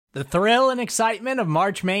The thrill and excitement of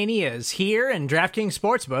March Mania is here, and DraftKings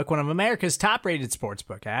Sportsbook, one of America's top-rated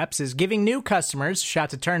sportsbook apps, is giving new customers a shot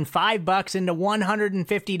to turn $5 into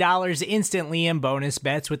 $150 instantly in bonus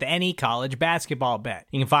bets with any college basketball bet.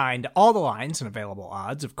 You can find all the lines and available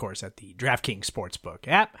odds, of course, at the DraftKings Sportsbook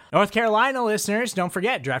app. North Carolina listeners, don't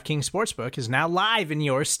forget, DraftKings Sportsbook is now live in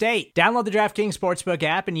your state. Download the DraftKings Sportsbook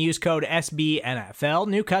app and use code SBNFL.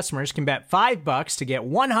 New customers can bet $5 to get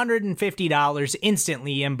 $150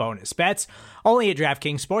 instantly in bonus bets, only at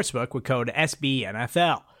DraftKings Sportsbook with code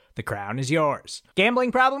SBNFL. The crown is yours.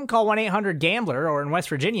 Gambling problem? Call 1-800-GAMBLER, or in West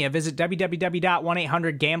Virginia, visit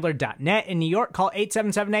www.1800gambler.net. In New York, call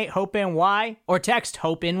 877-8-HOPE-NY or text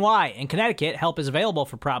HOPE-NY. In Connecticut, help is available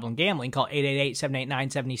for problem gambling. Call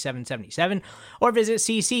 888-789-7777 or visit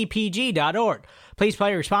ccpg.org. Please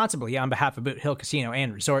play responsibly on behalf of Boot Hill Casino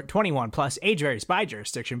and Resort. 21 plus, age varies by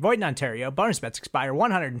jurisdiction. Void in Ontario. Bonus bets expire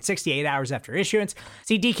 168 hours after issuance.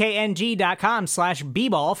 See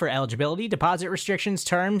dkng.com/bball for eligibility, deposit restrictions,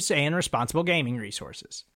 terms, and responsible gaming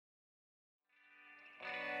resources.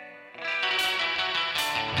 With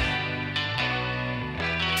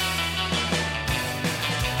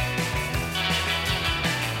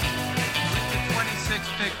the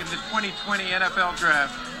 26th pick in the 2020 NFL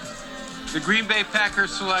Draft, the Green Bay Packers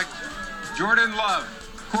select Jordan Love,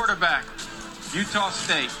 quarterback, Utah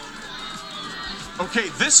State. Okay,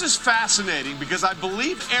 this is fascinating because I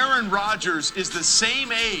believe Aaron Rodgers is the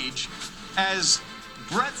same age as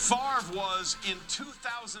Brett Favre was in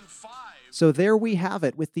 2005. So there we have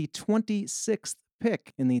it with the 26th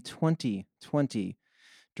pick in the 2020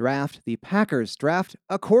 draft. The Packers draft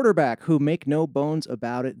a quarterback who, make no bones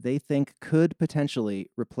about it, they think could potentially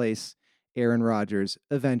replace Aaron Rodgers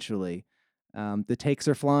eventually. The takes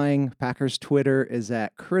are flying. Packers Twitter is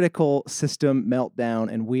at critical system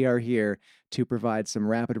meltdown, and we are here to provide some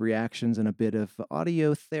rapid reactions and a bit of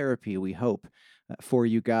audio therapy, we hope, for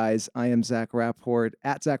you guys. I am Zach Rapport,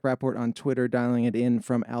 at Zach Rapport on Twitter, dialing it in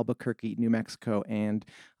from Albuquerque, New Mexico, and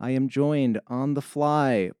I am joined on the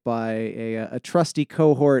fly by a trusty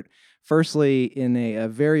cohort, firstly in a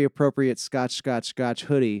very appropriate Scotch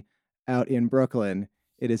hoodie out in Brooklyn.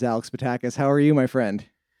 It is Alex Patakis. How are you, my friend?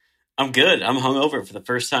 I'm good. I'm hungover for the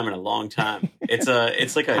first time in a long time. It's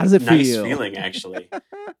like a nice feeling, actually.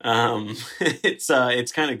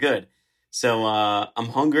 It's kind of good. So I'm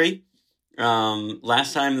hungry.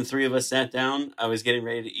 Last time the three of us sat down, I was getting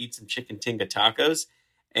ready to eat some chicken tinga tacos,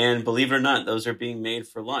 and believe it or not, those are being made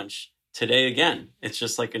for lunch today again. It's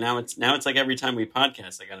just like now it's like every time we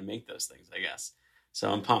podcast, I got to make those things, I guess. So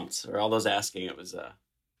I'm pumped. For all those asking, it was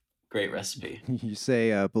great recipe. You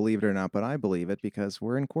say, believe it or not, but I believe it because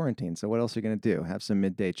we're in quarantine. So what else are you going to do? Have some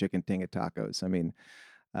midday chicken tinga tacos. I mean,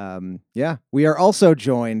 yeah, we are also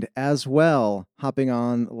joined as well, hopping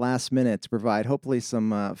on last minute to provide hopefully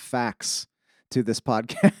some facts to this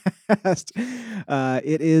podcast.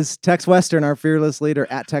 It is Tex Western, our fearless leader,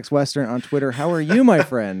 at Tex Western on Twitter. How are you, my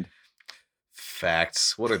friend?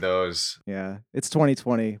 Facts. What are those? Yeah, it's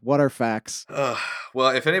 2020. What are facts?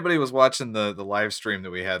 Well, if anybody was watching the live stream that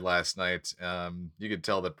we had last night, you could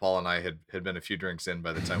tell that Paul and I had been a few drinks in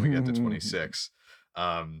by the time we got to 26.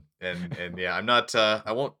 And yeah, I'm not.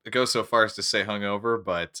 I won't go so far as to say hungover,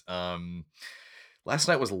 but last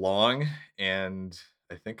night was long, and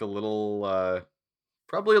I think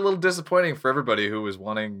probably a little disappointing for everybody who was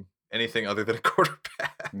wanting anything other than a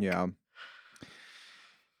quarterback. Yeah.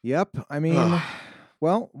 Yep. I mean,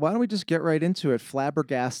 well, why don't we just get right into it?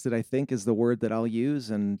 Flabbergasted, I think, is the word that I'll use.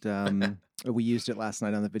 And we used it last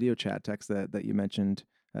night on the video chat text that you mentioned,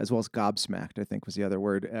 as well as gobsmacked, I think was the other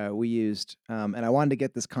word we used. And I wanted to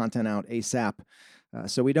get this content out ASAP.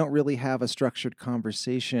 So we don't really have a structured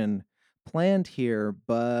conversation planned here.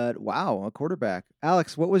 But wow, a quarterback.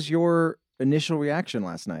 Alex, what was your initial reaction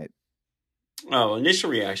last night? Oh, initial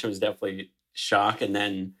reaction was definitely shock, and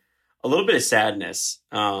then a little bit of sadness.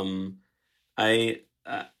 I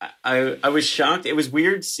was shocked. It was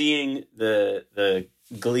weird seeing the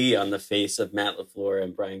glee on the face of Matt LaFleur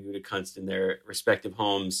and Brian Gutekunst in their respective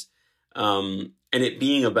homes, and it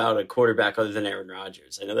being about a quarterback other than Aaron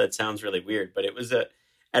Rodgers. I know that sounds really weird, but it was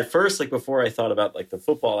at first, like before I thought about like the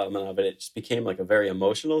football element of it, it just became like a very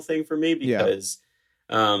emotional thing for me because,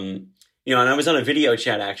 and I was on a video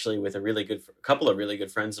chat actually with a couple of really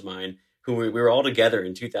good friends of mine who we were all together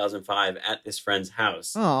in 2005 at this friend's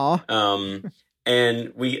house. Aww.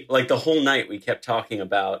 And we, like the whole night, we kept talking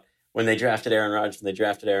about when they drafted Aaron Rodgers,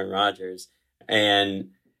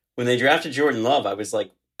 And when they drafted Jordan Love, I was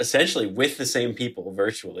like essentially with the same people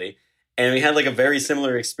virtually. And we had like a very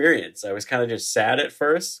similar experience. I was kind of just sad at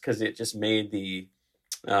first because it just made the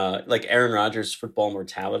like Aaron Rodgers' football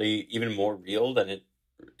mortality even more real than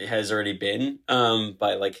has already been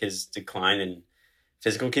by like his decline in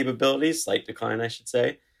physical capabilities, slight decline, I should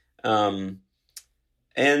say. And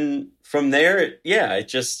from there, yeah,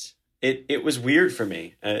 it was weird for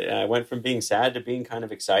me. I went from being sad to being kind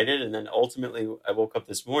of excited. And then ultimately I woke up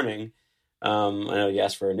this morning. I know you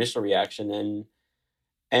asked for initial reaction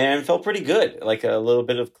and felt pretty good. Like a little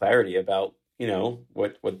bit of clarity about,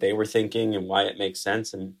 what they were thinking and why it makes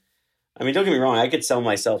sense. And I mean, don't get me wrong, I could sell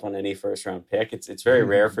myself on any first round pick. It's very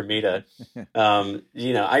rare for me to,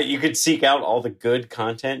 you could seek out all the good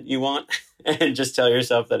content you want and just tell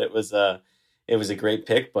yourself that it was a great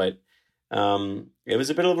pick, but it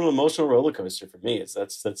was a bit of an emotional roller coaster for me.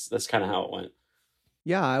 That's kind of how it went.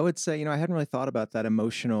 Yeah, I would say, I hadn't really thought about that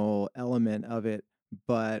emotional element of it,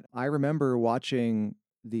 but I remember watching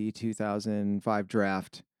the 2005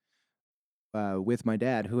 draft with my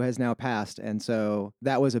dad, who has now passed. And so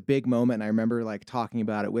that was a big moment. And I remember like talking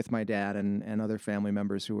about it with my dad and other family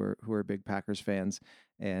members who are big Packers fans.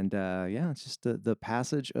 And it's just the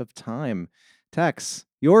passage of time. Tex,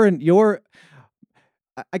 I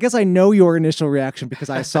guess I know your initial reaction because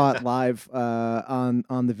I saw it live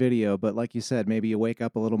on the video. But like you said, maybe you wake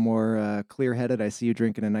up a little more clear-headed. I see you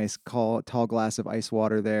drinking a nice tall glass of ice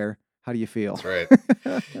water there. How do you feel? That's right.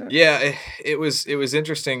 Yeah, it was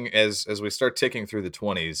interesting as we start ticking through the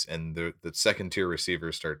 20s and the second tier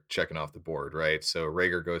receivers start checking off the board, right? So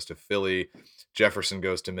Rager goes to Philly, Jefferson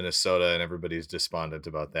goes to Minnesota, and everybody's despondent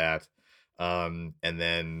about that. And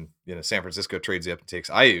then San Francisco trades up and takes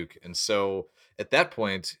Ayuk, and so at that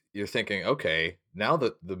point you're thinking, okay, now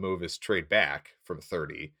that the move is trade back from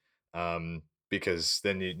 30. Because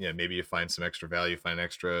then maybe you find some extra value, find an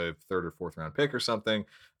extra third or fourth round pick or something,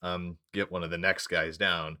 get one of the next guys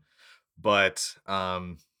down. But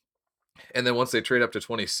and then once they trade up to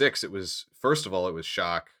 26, it was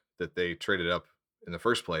shock that they traded up in the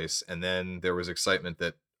first place, and then there was excitement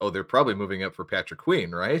that they're probably moving up for Patrick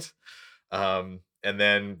Queen, right? And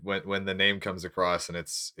then when the name comes across and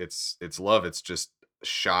it's Love, it's just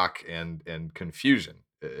shock and confusion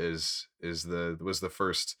was the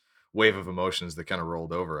first wave of emotions that kind of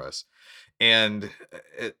rolled over us. And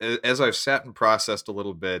as I've sat and processed a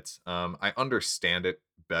little bit, I understand it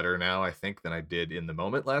better now, I think, than I did in the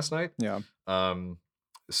moment last night. Yeah.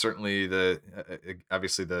 Certainly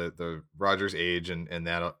obviously the Rodgers age and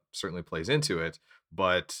that certainly plays into it,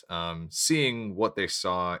 but seeing what they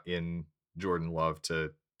saw in Jordan Love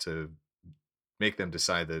to make them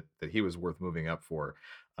decide that he was worth moving up for.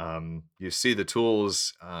 You see the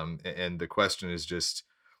tools, and the question is just,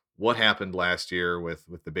 what happened last year with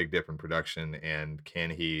the big dip in production, and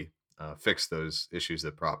can he fix those issues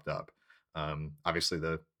that propped up? Obviously,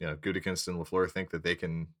 Gutekunst and LaFleur think that they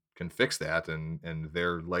can fix that, and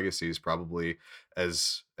their legacies probably,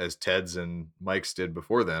 as Ted's and Mike's did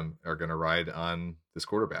before them, are going to ride on this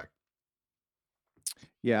quarterback.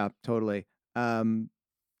 Yeah, totally.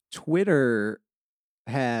 Twitter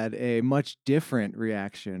had a much different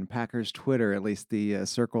reaction. Packers Twitter, at least the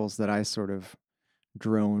circles that I sort of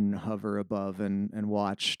drone hover above and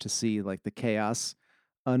watch to see like the chaos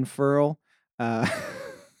unfurl.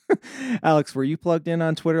 Alex, were you plugged in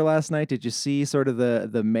on Twitter last night? Did you see sort of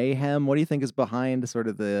the mayhem? What do you think is behind sort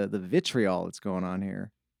of the vitriol that's going on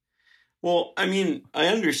here? Well, I mean, I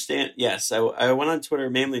understand. Yes, I went on Twitter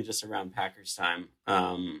mainly just around Packers time.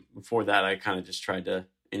 Before that, I kind of just tried to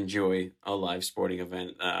enjoy a live sporting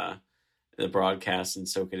event, the broadcast, and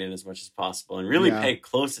soak it in as much as possible, and really pay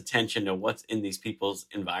close attention to what's in these people's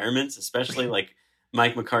environments, especially like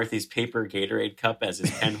Mike McCarthy's paper Gatorade cup as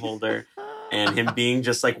his pen holder. And him being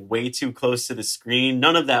just like way too close to the screen.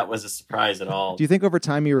 None of that was a surprise at all. Do you think over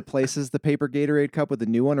time he replaces the paper Gatorade cup with a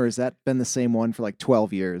new one, or has that been the same one for like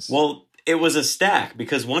 12 years? Well, it was a stack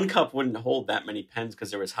because one cup wouldn't hold that many pens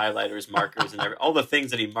because there was highlighters, markers, and all the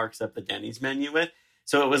things that he marks up the Denny's menu with.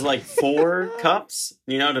 So it was like 4 cups,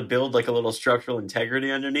 to build like a little structural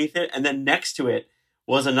integrity underneath it. And then next to it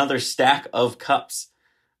was another stack of cups.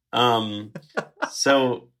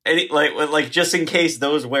 So like just in case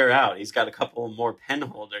those wear out, he's got a couple more pen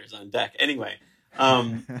holders on deck. Anyway,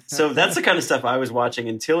 so that's the kind of stuff I was watching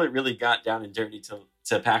until it really got down and dirty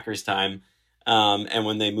to Packers time, and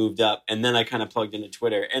when they moved up, and then I kind of plugged into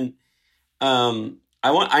Twitter. And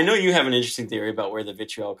I know you have an interesting theory about where the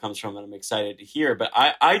vitriol comes from, and I'm excited to hear. But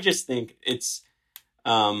I just think it's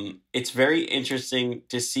very interesting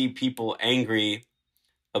to see people angry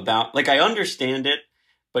about, like, I understand it,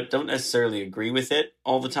 but don't necessarily agree with it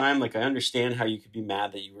all the time. Like, I understand how you could be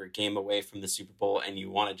mad that you were a game away from the Super Bowl and you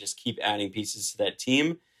want to just keep adding pieces to that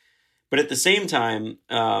team. But at the same time,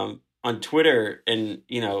 on Twitter, and,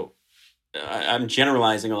 I'm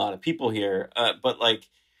generalizing a lot of people here, but like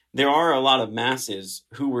there are a lot of masses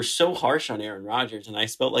who were so harsh on Aaron Rodgers, and I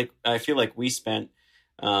feel like we spent,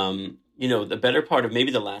 the better part of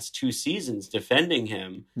maybe the last 2 seasons defending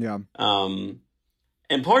him. Yeah.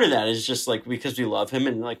 And part of that is just like because we love him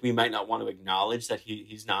and like we might not want to acknowledge that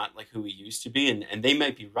he's not like who he used to be, and they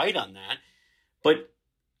might be right on that. But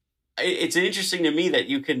it's interesting to me that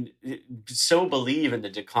you can so believe in the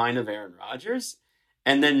decline of Aaron Rodgers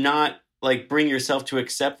and then not like bring yourself to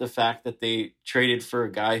accept the fact that they traded for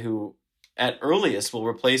a guy who at earliest will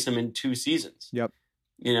replace him in 2 seasons. Yep.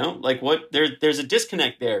 Like there's a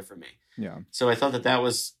disconnect there for me. Yeah. So I thought that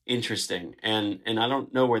was interesting. And I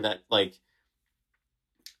don't know where that, like,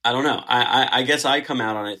 I don't know. I guess I come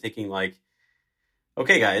out on it thinking like,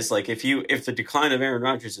 okay, guys, like if the decline of Aaron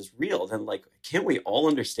Rodgers is real, then like, can't we all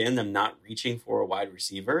understand them not reaching for a wide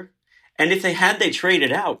receiver? And if they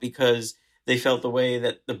traded out because they felt the way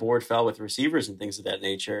that the board fell with receivers and things of that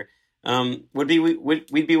nature,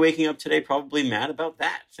 we'd be waking up today probably mad about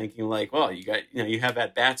that, thinking like, well, you have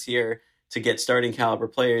at bats here to get starting caliber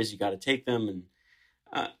players, you got to take them, and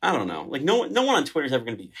I don't know, like no one on Twitter is ever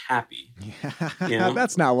going to be happy. Yeah,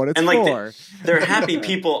 that's not what it's and like for. They're happy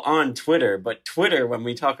people on Twitter, but Twitter, when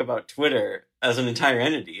we talk about Twitter as an entire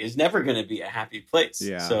entity, is never going to be a happy place.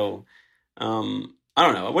 Yeah. So, I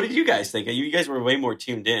don't know. What did you guys think? You guys were way more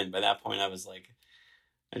tuned in. By that point, I was like,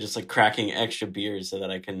 I just like cracking extra beers so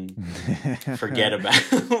that I can forget about.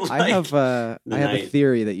 I have a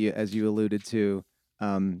theory that as you alluded to,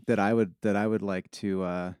 that I would like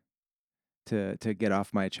to get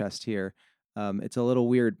off my chest here. It's a little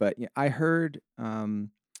weird, but I heard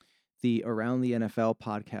the Around the NFL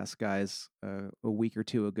podcast guys a week or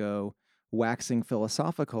 2 ago waxing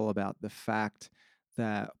philosophical about the fact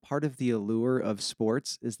that part of the allure of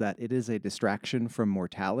sports is that it is a distraction from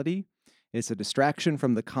mortality. It's a distraction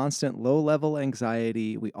from the constant low-level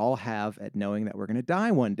anxiety we all have at knowing that we're going to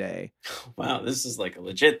die one day. Wow, this is like a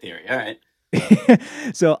legit theory. All right.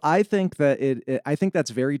 So I think that I think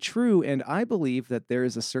that's very true, and I believe that there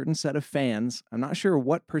is a certain set of fans. I'm not sure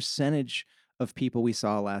what percentage of people we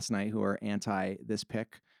saw last night who are anti this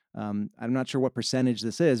pick. I'm not sure what percentage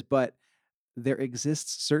this is, but there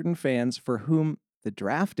exists certain fans for whom the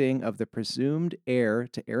drafting of the presumed heir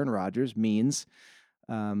to Aaron Rodgers means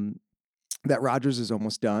that Rodgers is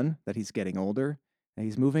almost done, that he's getting older, and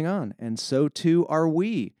he's moving on. And so too are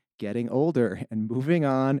we, getting older and moving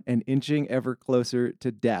on and inching ever closer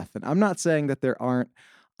to death. And I'm not saying that there aren't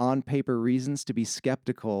on paper reasons to be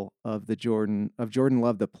skeptical of Jordan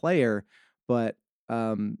Love, the player, but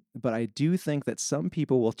I do think that some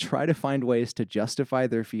people will try to find ways to justify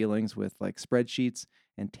their feelings with like spreadsheets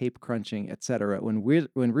and tape crunching, etc. When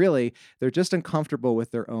really they're just uncomfortable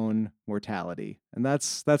with their own mortality. And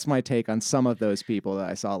that's my take on some of those people that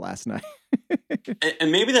I saw last night.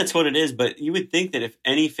 And maybe that's what it is, but you would think that if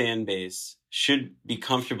any fan base should be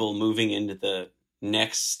comfortable moving into the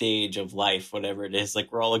next stage of life, whatever it is,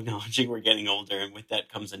 like we're all acknowledging we're getting older, and with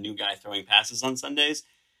that comes a new guy throwing passes on Sundays.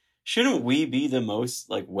 Shouldn't we be the most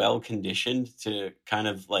like well-conditioned to kind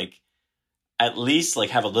of like at least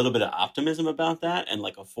like have a little bit of optimism about that and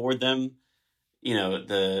like afford them,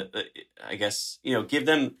 I guess, give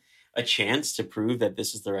them a chance to prove that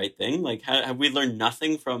this is the right thing? Like, have we learned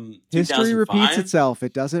nothing from 2005? History repeats itself.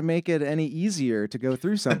 It doesn't make it any easier to go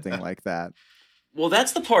through something like that. Well,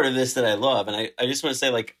 that's the part of this that I love. And I just want to say,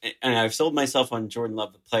 like, and I've sold myself on Jordan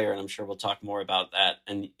Love, the player, and I'm sure we'll talk more about that.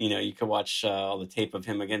 And, you can watch all the tape of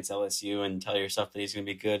him against LSU and tell yourself that he's going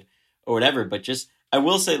to be good or whatever. But just, I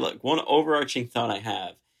will say, look, one overarching thought I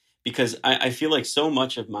have, because I feel like so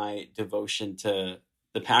much of my devotion to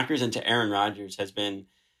the Packers and to Aaron Rodgers has been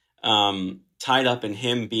tied up in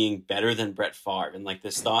him being better than Brett Favre. And like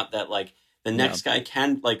this thought that like the next guy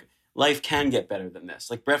can, like, life can get better than this.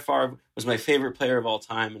 Like Brett Favre was my favorite player of all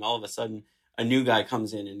time, and all of a sudden a new guy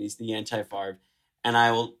comes in and he's the anti-Favre. And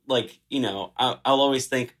I will like, I'll always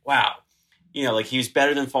think, wow, like he was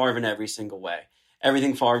better than Favre in every single way.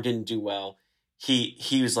 Everything Favre didn't do well,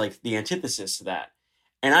 he was like the antithesis to that.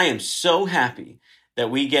 And I am so happy that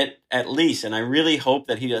we get at least, and I really hope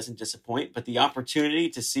that he doesn't disappoint, but the opportunity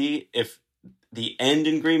to see if the end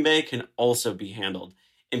in Green Bay can also be handled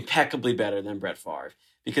impeccably better than Brett Favre.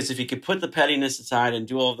 Because if you could put the pettiness aside and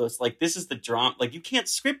do all of those, like this is the drama, like you can't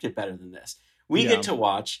script it better than this. We get to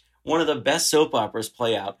watch one of the best soap operas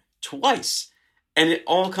play out twice, and it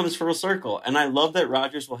all comes full circle. And I love that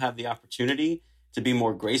Rodgers will have the opportunity to be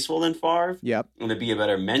more graceful than Favre, and to be a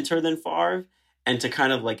better mentor than Favre, and to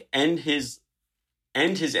kind of like end his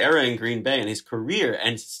era in Green Bay and his career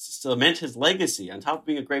and cement his legacy on top of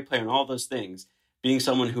being a great player and all those things, being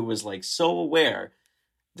someone who was like so aware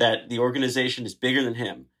that the organization is bigger than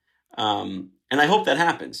him, And I hope that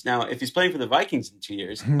happens. Now, if he's playing for the Vikings in 2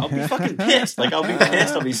 years, I'll be fucking pissed. Like, I'll be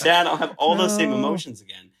pissed. I'll be sad. I'll have all those same emotions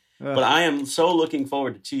again. But I am so looking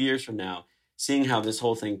forward to 2 years from now, seeing how this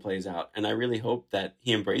whole thing plays out. And I really hope that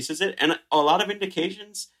he embraces it. And a lot of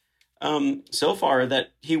indications so far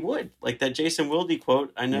that he would. Like that Jason Wilde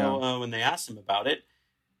quote, I know when they asked him about it,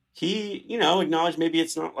 he, acknowledged maybe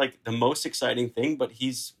it's not like the most exciting thing, but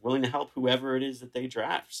he's willing to help whoever it is that they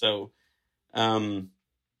draft. So,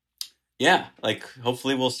 yeah, like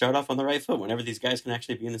hopefully we'll start off on the right foot whenever these guys can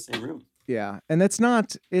actually be in the same room. Yeah, and it's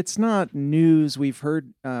not news. We've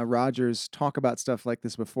heard Rodgers talk about stuff like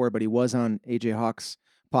this before, but he was on AJ Hawk's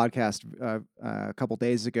podcast a couple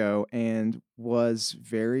days ago and was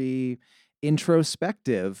very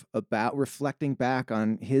introspective about reflecting back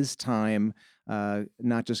on his time,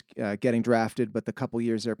 not just getting drafted, but the couple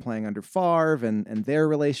years they're playing under Favre and their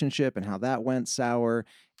relationship and how that went sour.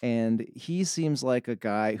 And he seems like a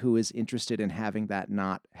guy who is interested in having that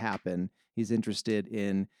not happen. He's interested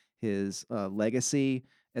in his legacy,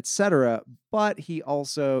 etc. But he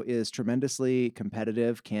also is tremendously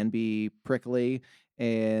competitive, can be prickly,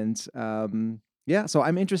 and so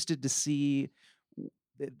I'm interested to see.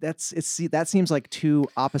 That seems like two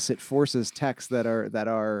opposite forces, Tex, that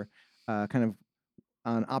are kind of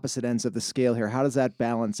on opposite ends of the scale here. How does that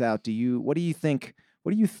balance out? What do you think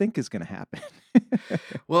is going to happen?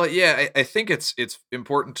 Well, yeah, I think it's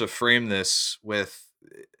important to frame this with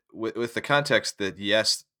the context that,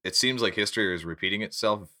 yes, it seems like history is repeating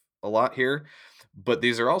itself a lot here, but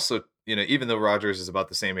these are also, even though Rodgers is about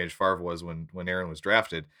the same age Favre was when Aaron was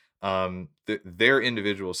drafted, their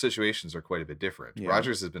individual situations are quite a bit different. Yeah.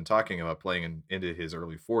 Rodgers has been talking about playing into his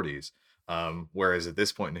early 40s, whereas at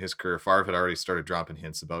this point in his career, Favre had already started dropping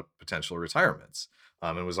hints about potential retirements,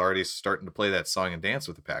 and was already starting to play that song and dance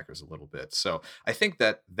with the Packers a little bit. So I think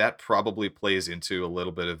that probably plays into a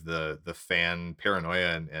little bit of the fan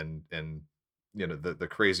paranoia and the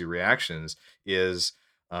crazy reactions is,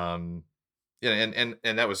 and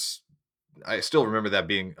that was, I still remember that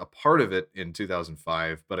being a part of it in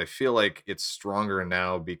 2005, but I feel like it's stronger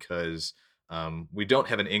now because we don't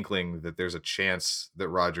have an inkling that there's a chance that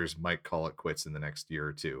Rodgers might call it quits in the next year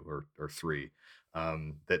or two or three,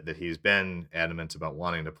 that he's been adamant about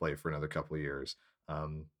wanting to play for another couple of years.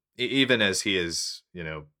 Even as he is,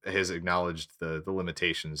 has acknowledged the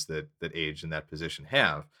limitations that age in that position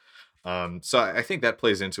have. So I think that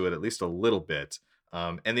plays into it at least a little bit.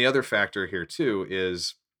 And the other factor here too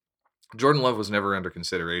is Jordan Love was never under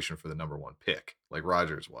consideration for the number one pick like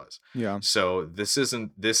Rodgers was. Yeah. So this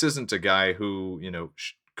isn't a guy who,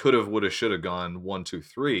 could have, would have, should have gone 1, 2,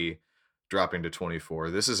 3, dropping to 24.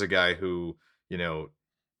 This is a guy who,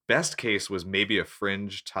 best case was maybe a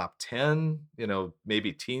fringe top 10,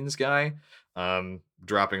 maybe teens guy,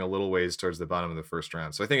 dropping a little ways towards the bottom of the first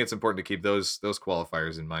round. So I think it's important to keep those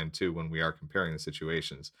qualifiers in mind too when we are comparing the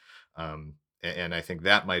situations. And I think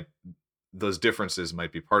those differences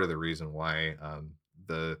might be part of the reason why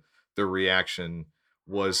the reaction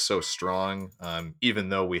was so strong, even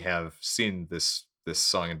though we have seen this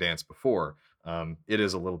song and dance before. It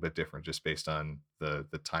is a little bit different just based on the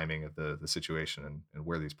timing of the situation and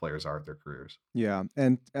where these players are at their careers. Yeah.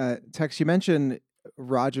 And Tex, you mentioned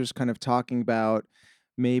Rodgers kind of talking about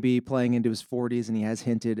maybe playing into his 40s, and he has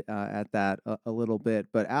hinted at that a little bit.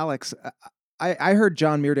 But Alex, I heard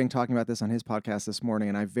John Meerding talking about this on his podcast this morning,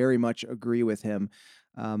 and I very much agree with him.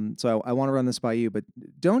 So I want to run this by you, but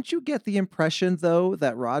don't you get the impression, though,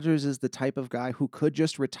 that Rodgers is the type of guy who could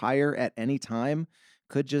just retire at any time,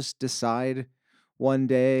 could just decide one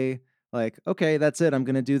day, like, okay, that's it, I'm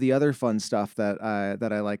going to do the other fun stuff that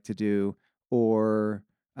I like to do, or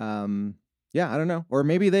I don't know, or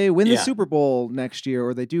maybe they win the Super Bowl next year,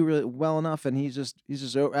 or they do really well enough, and he's just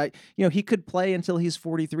he could play until he's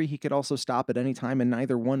 43. He could also stop at any time, and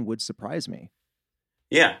neither one would surprise me.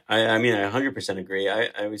 Yeah, I mean, I 100% agree.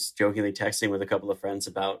 I was jokingly texting with a couple of friends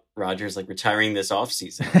about Rodgers like retiring this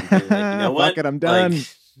offseason. Like, you know what? Fuck it, I'm done. Like,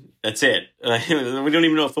 that's it. We don't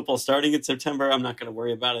even know if football's starting in September. I'm not going to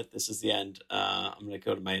worry about it. This is the end. I'm going to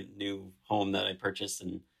go to my new home that I purchased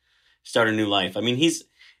and start a new life. I mean,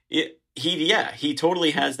 he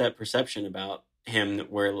totally has that perception about him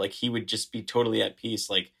where like he would just be totally at peace,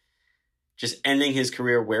 like just ending his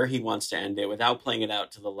career where he wants to end it without playing it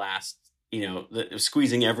out to the last,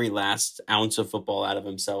 squeezing every last ounce of football out of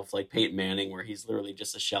himself, like Peyton Manning, where he's literally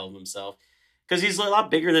just a shell of himself. Because he's a lot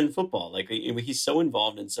bigger than football. Like, he's so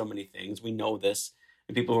involved in so many things. We know this.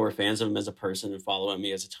 And people who are fans of him as a person and follow him,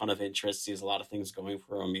 he has a ton of interests. He has a lot of things going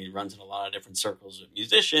for him. He runs in a lot of different circles with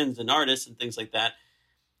musicians and artists and things like that.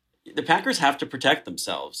 The Packers have to protect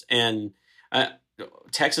themselves. And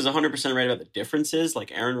Tex is 100% right about the differences.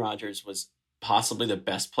 Like, Aaron Rodgers was possibly the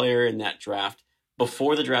best player in that draft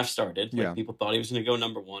before the draft started. Like Yeah. people thought he was going to go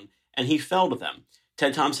number 1, and he fell to them.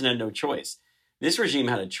 Ted Thompson had no choice. This regime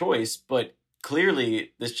had a choice, but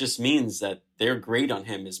clearly this just means that their grade on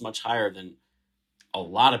him is much higher than a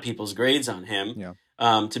lot of people's grades on him. Yeah.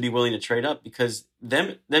 To be willing to trade up, because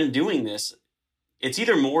them doing this, it's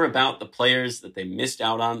either more about the players that they missed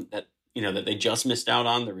out on, that they just missed out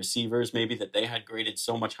on, the receivers maybe that they had graded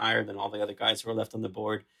so much higher than all the other guys who were left on the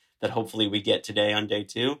board that hopefully we get today on day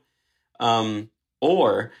 2.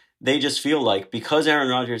 Or they just feel like because Aaron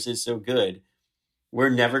Rodgers is so good, we're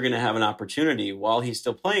never going to have an opportunity while he's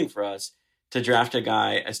still playing for us to draft a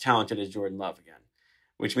guy as talented as Jordan Love again,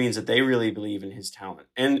 which means that they really believe in his talent.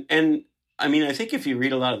 And I mean, I think if you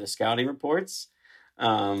read a lot of the scouting reports,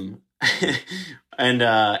 and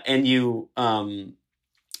you, sorry,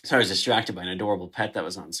 I was distracted by an adorable pet that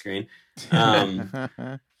was on screen.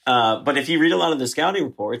 But if you read a lot of the scouting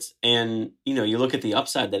reports and, you look at the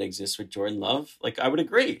upside that exists with Jordan Love, like I would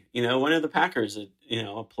agree, when are the Packers, a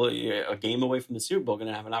game away from the Super Bowl, going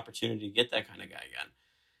to have an opportunity to get that kind of guy again?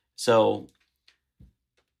 So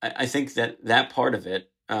I think that part of it,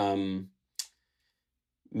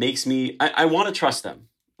 makes me, I want to trust them.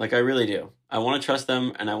 Like I really do. I want to trust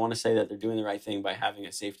them, and I want to say that they're doing the right thing by having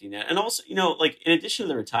a safety net. And also, like in addition to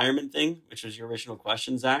the retirement thing, which was your original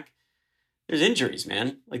question, Zach, there's injuries,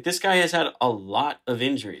 man. Like this guy has had a lot of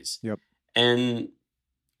injuries. Yep. And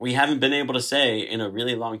we haven't been able to say in a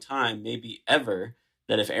really long time, maybe ever,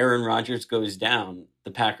 that if Aaron Rodgers goes down,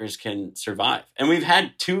 the Packers can survive. And we've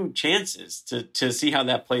had 2 chances to see how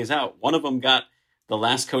that plays out. One of them got the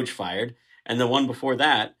last coach fired. And the one before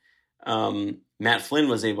that, Matt Flynn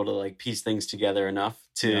was able to piece things together enough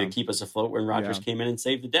to keep us afloat when Rodgers came in and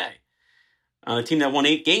saved the day. A team that won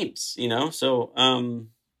 8 games, So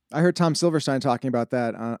I heard Tom Silverstein talking about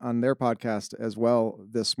that on their podcast as well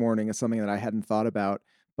this morning. It's something that I hadn't thought about.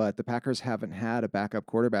 But the Packers haven't had a backup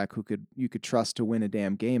quarterback who you could trust to win a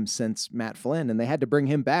damn game since Matt Flynn, and they had to bring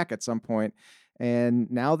him back at some point. And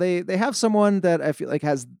now they have someone that I feel like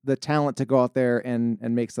has the talent to go out there and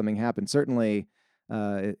make something happen. Certainly,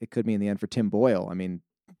 it could mean the end for Tim Boyle. I mean,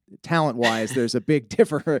 talent-wise, there's a big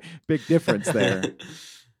difference there.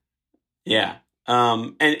 Yeah,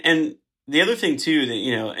 and the other thing too that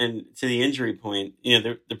and to the injury point,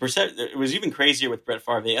 the it was even crazier with Brett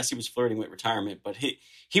Favre. Yes, he was flirting with retirement, but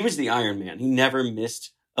he was the Iron Man. He never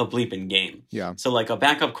missed a bleeping game. Yeah. So a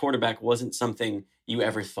backup quarterback wasn't something you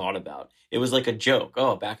ever thought about. It was like a joke.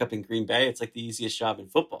 Oh, backup in Green Bay, it's like the easiest job in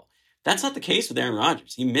football. That's not the case with Aaron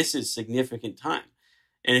Rodgers. He misses significant time.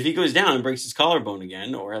 And if he goes down and breaks his collarbone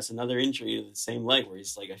again or has another injury to the same leg where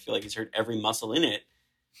he's I feel like he's hurt every muscle in it,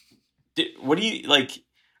 what do you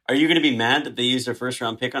are you going to be mad that they used their first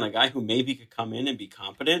round pick on a guy who maybe could come in and be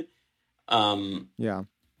competent? Yeah.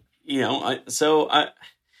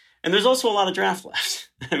 And there's also a lot of draft left.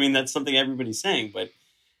 I mean, that's something everybody's saying, but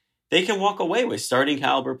they can walk away with starting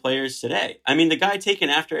caliber players today. I mean, the guy taken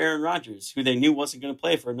after Aaron Rodgers, who they knew wasn't going to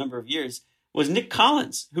play for a number of years, was Nick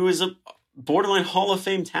Collins, who is a borderline Hall of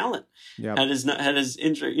Fame talent. Yep. Had his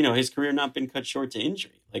injury, his career not been cut short to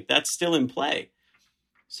injury. That's still in play.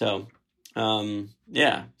 So,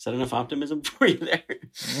 is that enough optimism for you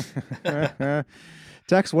there?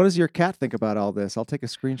 Tex, what does your cat think about all this? I'll take a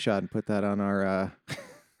screenshot and put that on our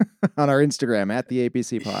on our Instagram at the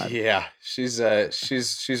APC Pod. Yeah, she's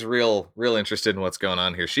real interested in what's going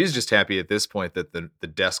on here. She's just happy at this point that the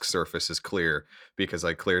desk surface is clear because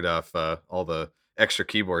I cleared off all the extra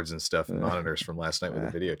keyboards and stuff and monitors from last night with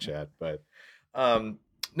the video chat. But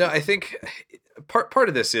no, I think part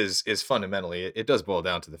of this is fundamentally it does boil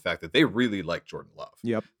down to the fact that they really like Jordan Love.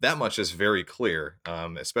 Yep, that much is very clear,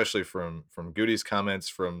 especially from Goody's comments,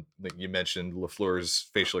 from you mentioned LaFleur's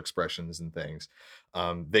facial expressions and things.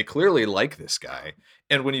 They clearly like this guy,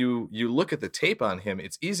 and when you look at the tape on him,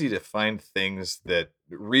 it's easy to find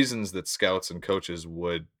reasons that scouts and coaches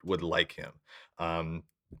would like him.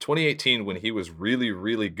 2018, when he was really,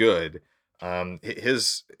 really good,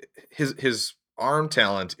 his arm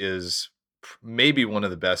talent is maybe one of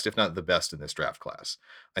the best, if not the best, in this draft class.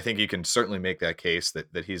 I think you can certainly make that case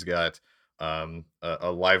that he's got a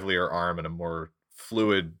livelier arm and a more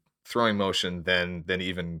fluid throwing motion than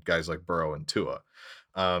even guys like Burrow and Tua.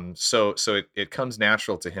 So it comes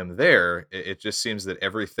natural to him there. It just seems that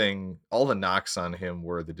all the knocks on him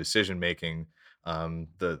were the decision making,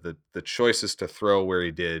 the choices to throw where he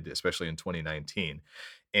did, especially in 2019.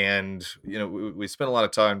 And we spent a lot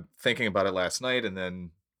of time thinking about it last night, and then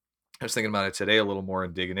I was thinking about it today a little more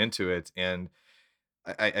and digging into it. And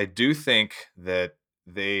I do think that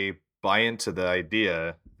they buy into the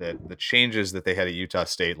idea that the changes that they had at Utah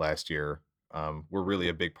State last year were really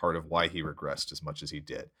a big part of why he regressed as much as he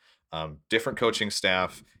did. Different coaching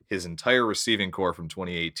staff, his entire receiving core from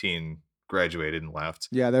 2018 graduated and left.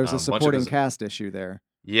 Yeah, there was a supporting cast issue there.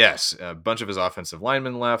 Yes, a bunch of his offensive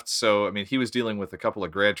linemen left. So, I mean, he was dealing with a couple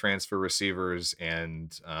of grad transfer receivers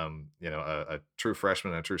and, a true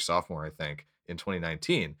freshman and a true sophomore, I think, in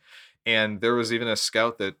 2019. And there was even a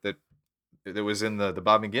scout that was in the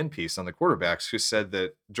Bob McGinn piece on the quarterbacks who said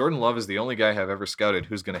that Jordan Love is the only guy I've ever scouted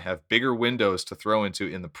who's going to have bigger windows to throw into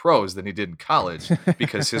in the pros than he did in college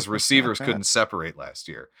because his receivers couldn't separate last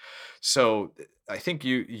year. So I think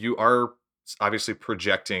you are obviously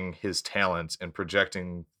projecting his talent and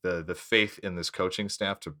projecting the faith in this coaching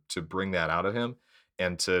staff to bring that out of him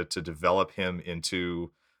and to develop him into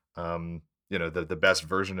the best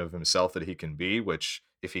version of himself that he can be, which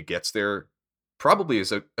if he gets there probably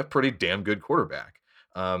is a pretty damn good quarterback.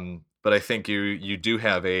 But I think you do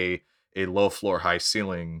have a low floor, high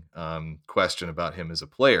ceiling question about him as a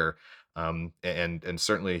player. And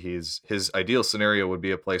certainly his ideal scenario would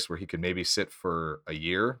be a place where he could maybe sit for a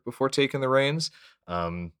year before taking the reins.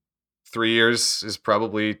 3 years is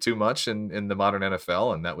probably too much in the modern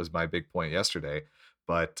NFL. And that was my big point yesterday.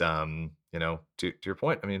 But, to your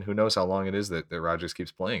point, I mean, who knows how long it is that Rodgers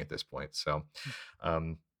keeps playing at this point. So,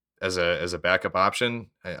 as a backup option,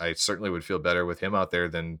 I certainly would feel better with him out there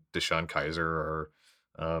than Deshaun Kaiser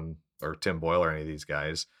or Tim Boyle or any of these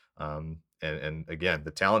guys. And again,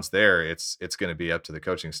 the talent's there. It's going to be up to the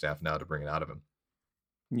coaching staff now to bring it out of him.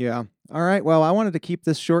 Yeah. All right. Well, I wanted to keep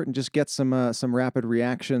this short and just get some rapid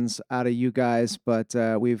reactions out of you guys, but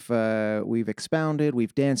we've expounded,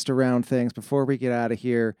 we've danced around things. Before we get out of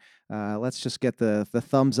here, let's just get the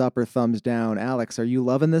thumbs up or thumbs down. Alex, are you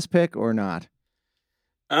loving this pick or not?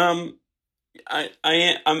 Yes,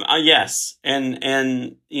 and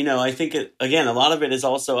I think again a lot of it is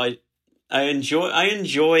also I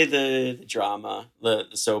enjoy the drama, the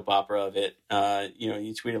soap opera of it.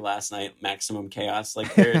 You tweeted last night, maximum chaos.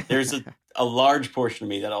 Like there's a large portion of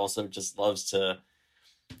me that also just loves to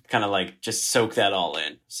kind of like just soak that all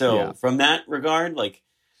in. So From that regard, like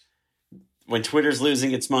when Twitter's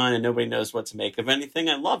losing its mind and nobody knows what to make of anything,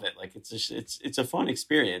 I love it. Like it's a fun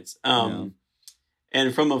experience.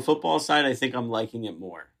 And from a football side, I think I'm liking it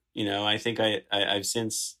more. I think I've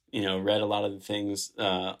since read a lot of the things.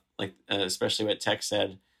 Especially what Tech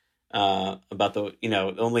said about the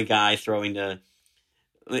only guy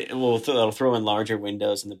that'll throw in larger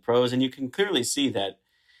windows in the pros, and you can clearly see that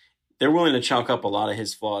they're willing to chalk up a lot of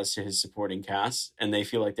his flaws to his supporting cast, and they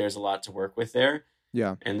feel like there's a lot to work with there.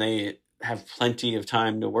 Yeah, and they have plenty of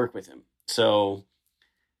time to work with him. So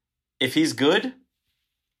if he's good,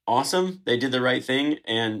 awesome, they did the right thing,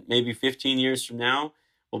 and maybe 15 years from now,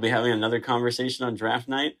 we'll be having another conversation on draft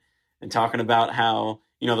night and talking about how.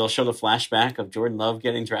 They'll show the flashback of Jordan Love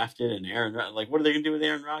getting drafted and Aaron, like, what are they going to do with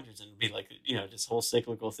Aaron Rodgers? And it'll be like, this whole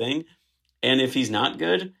cyclical thing. And if he's not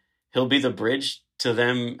good, he'll be the bridge to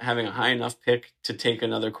them having a high enough pick to take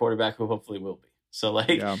another quarterback who hopefully will be. So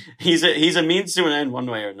he's a means to an end one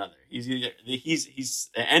way or another. He's the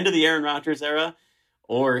end of the Aaron Rodgers era,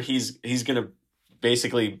 or he's going to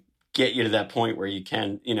basically get you to that point where you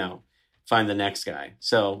can, find the next guy.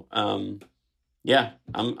 So, I'm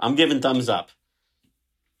giving thumbs up.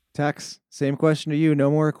 Tex, same question to you.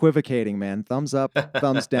 No more equivocating, man. Thumbs up,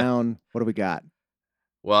 thumbs down. What do we got?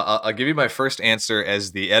 Well, I'll give you my first answer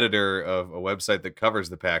as the editor of a website that covers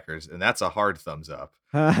the Packers, and that's a hard thumbs up.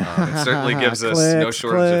 It certainly gives us no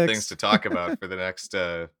shortage of things to talk about for the next,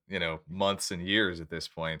 months and years at this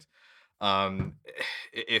point.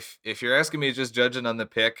 If you're asking me just judging on the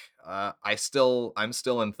pick, I'm still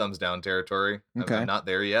in thumbs down territory. Okay. I'm not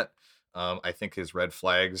there yet. I think his red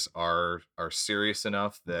flags are serious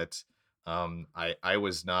enough that I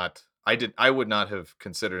would not have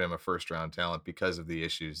considered him a first round talent because of the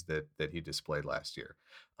issues that he displayed last year.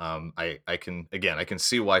 I can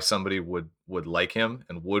see why somebody would like him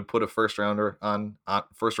and would put a first round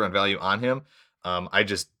value on him. I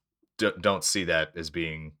just don't see that as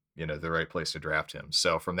being the right place to draft him.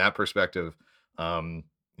 So from that perspective, I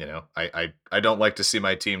don't like to see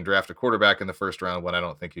my team draft a quarterback in the first round when I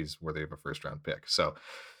don't think he's worthy of a first round pick. So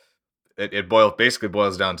it basically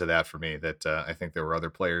boils down to that for me, that I think there were other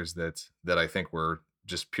players that I think were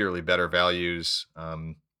just purely better values.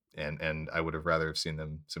 And I would have rather have seen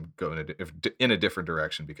them go in a different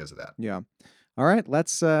direction because of that. Yeah. All right,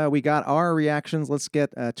 we got our reactions. Let's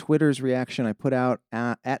get Twitter's reaction. I put out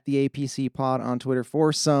at the APC pod on Twitter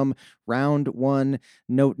for some round one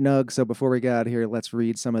note nug. So before we get out of here, let's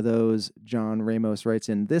read some of those. John Ramos writes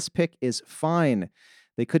in, "This pick is fine.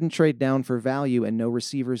 They couldn't trade down for value and no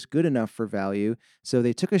receivers good enough for value, so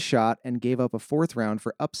they took a shot and gave up a 4th round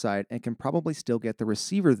for upside and can probably still get the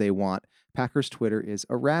receiver they want. Packers Twitter is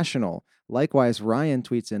irrational. Likewise, Ryan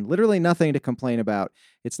tweets in, literally nothing to complain about.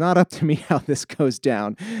 It's not up to me how this goes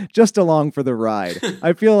down. Just along for the ride.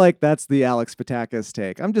 I feel like that's the Alex Patakis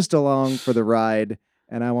take. I'm just along for the ride,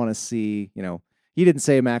 and I want to see, he didn't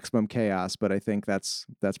say maximum chaos, but I think that's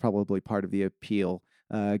probably part of the appeal.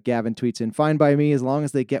 Gavin tweets in, fine by me as long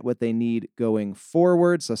as they get what they need going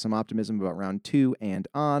forward. So some optimism about round 2 and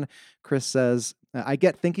on. Chris says, I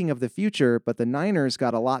get thinking of the future, but the Niners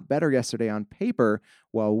got a lot better yesterday on paper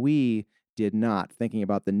while we did not. Thinking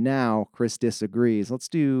about the now, Chris disagrees. Let's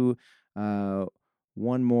do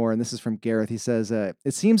one more, and this is from Gareth. He says, it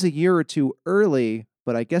seems a year or two early,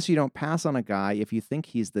 but I guess you don't pass on a guy if you think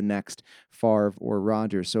he's the next Favre or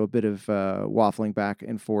Rodgers. So a bit of waffling back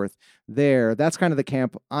and forth there. That's kind of the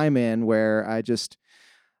camp I'm in, where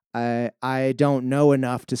I don't know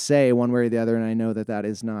enough to say one way or the other, and I know that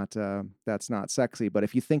is not that's not sexy. But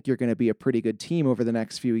if you think you're going to be a pretty good team over the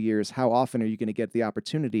next few years, how often are you going to get the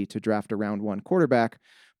opportunity to draft a round 1 quarterback?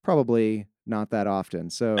 Probably not that often.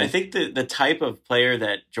 So I think the type of player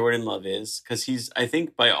that Jordan Love is, because he's, I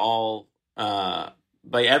think by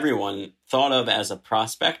everyone thought of as a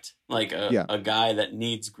prospect, like a guy that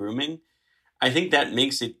needs grooming. I think that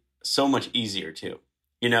makes it so much easier too.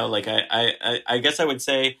 Like I guess I would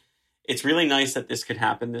say it's really nice that this could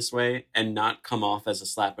happen this way and not come off as a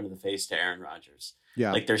slap into the face to Aaron Rodgers.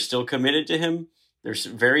 Yeah. Like they're still committed to him. They're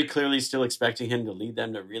very clearly still expecting him to lead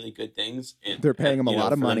them to really good things. They're paying him a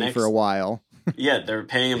lot of money for a while. Yeah, they're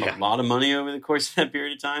paying him a lot of money over the course of that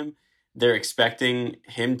period of time. They're expecting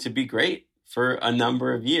him to be great for a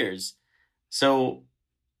number of years. So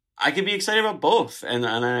I could be excited about both, and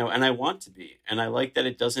I want to be. And I like that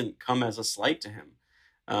it doesn't come as a slight to him,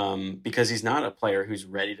 because he's not a player who's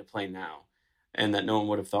ready to play now, and that no one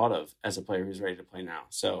would have thought of as a player who's ready to play now.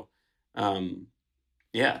 So,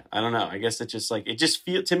 yeah, I don't know. I guess it just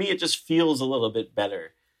feels a little bit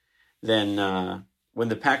better than when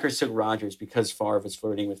the Packers took Rodgers, because Favre was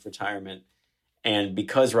flirting with retirement, and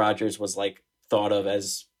because Rodgers was thought of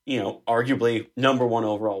as, arguably number 1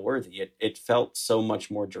 overall worthy. It felt so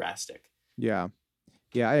much more drastic. Yeah.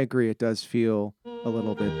 Yeah, I agree. It does feel a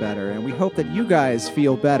little bit better. And we hope that you guys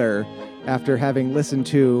feel better after having listened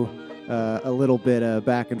to a little bit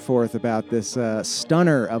back and forth about this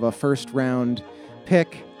stunner of a first-round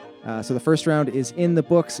pick. So the first round is in the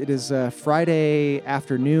books. It is Friday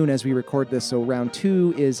afternoon as we record this, so round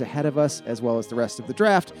 2 is ahead of us, as well as the rest of the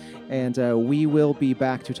draft, and we will be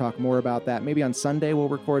back to talk more about that. Maybe on Sunday we'll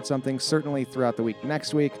record something, certainly throughout the week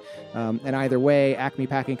next week, and either way,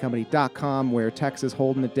 acmepackingcompany.com, where Tex is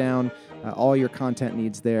holding it down. All your content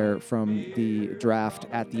needs there from the draft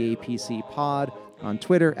at the APC Pod, on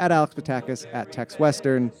Twitter, at Alex Patakis, at Tex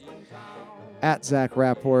Western, at Zach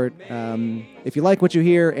Rapport. If you like what you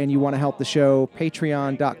hear and you want to help the show,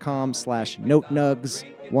 patreon.com/notenugs,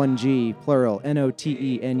 1G, plural,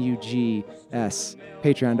 NOTENUGS,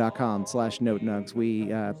 patreon.com/notenugs. We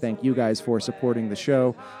thank you guys for supporting the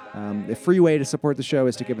show. The free way to support the show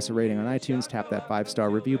is to give us a rating on iTunes. Tap that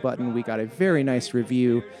 5-star review button. We got a very nice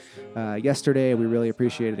review yesterday. We really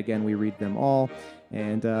appreciate it. Again, we read them all.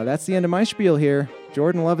 And that's the end of my spiel here.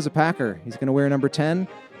 Jordan Love is a Packer. He's going to wear number 10.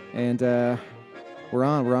 And we're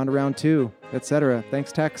on to round 2, etc.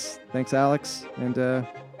 Thanks, Tex. Thanks, Alex. And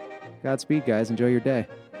Godspeed, guys. Enjoy your day.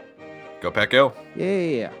 Go Pack Go.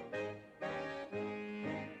 Yeah.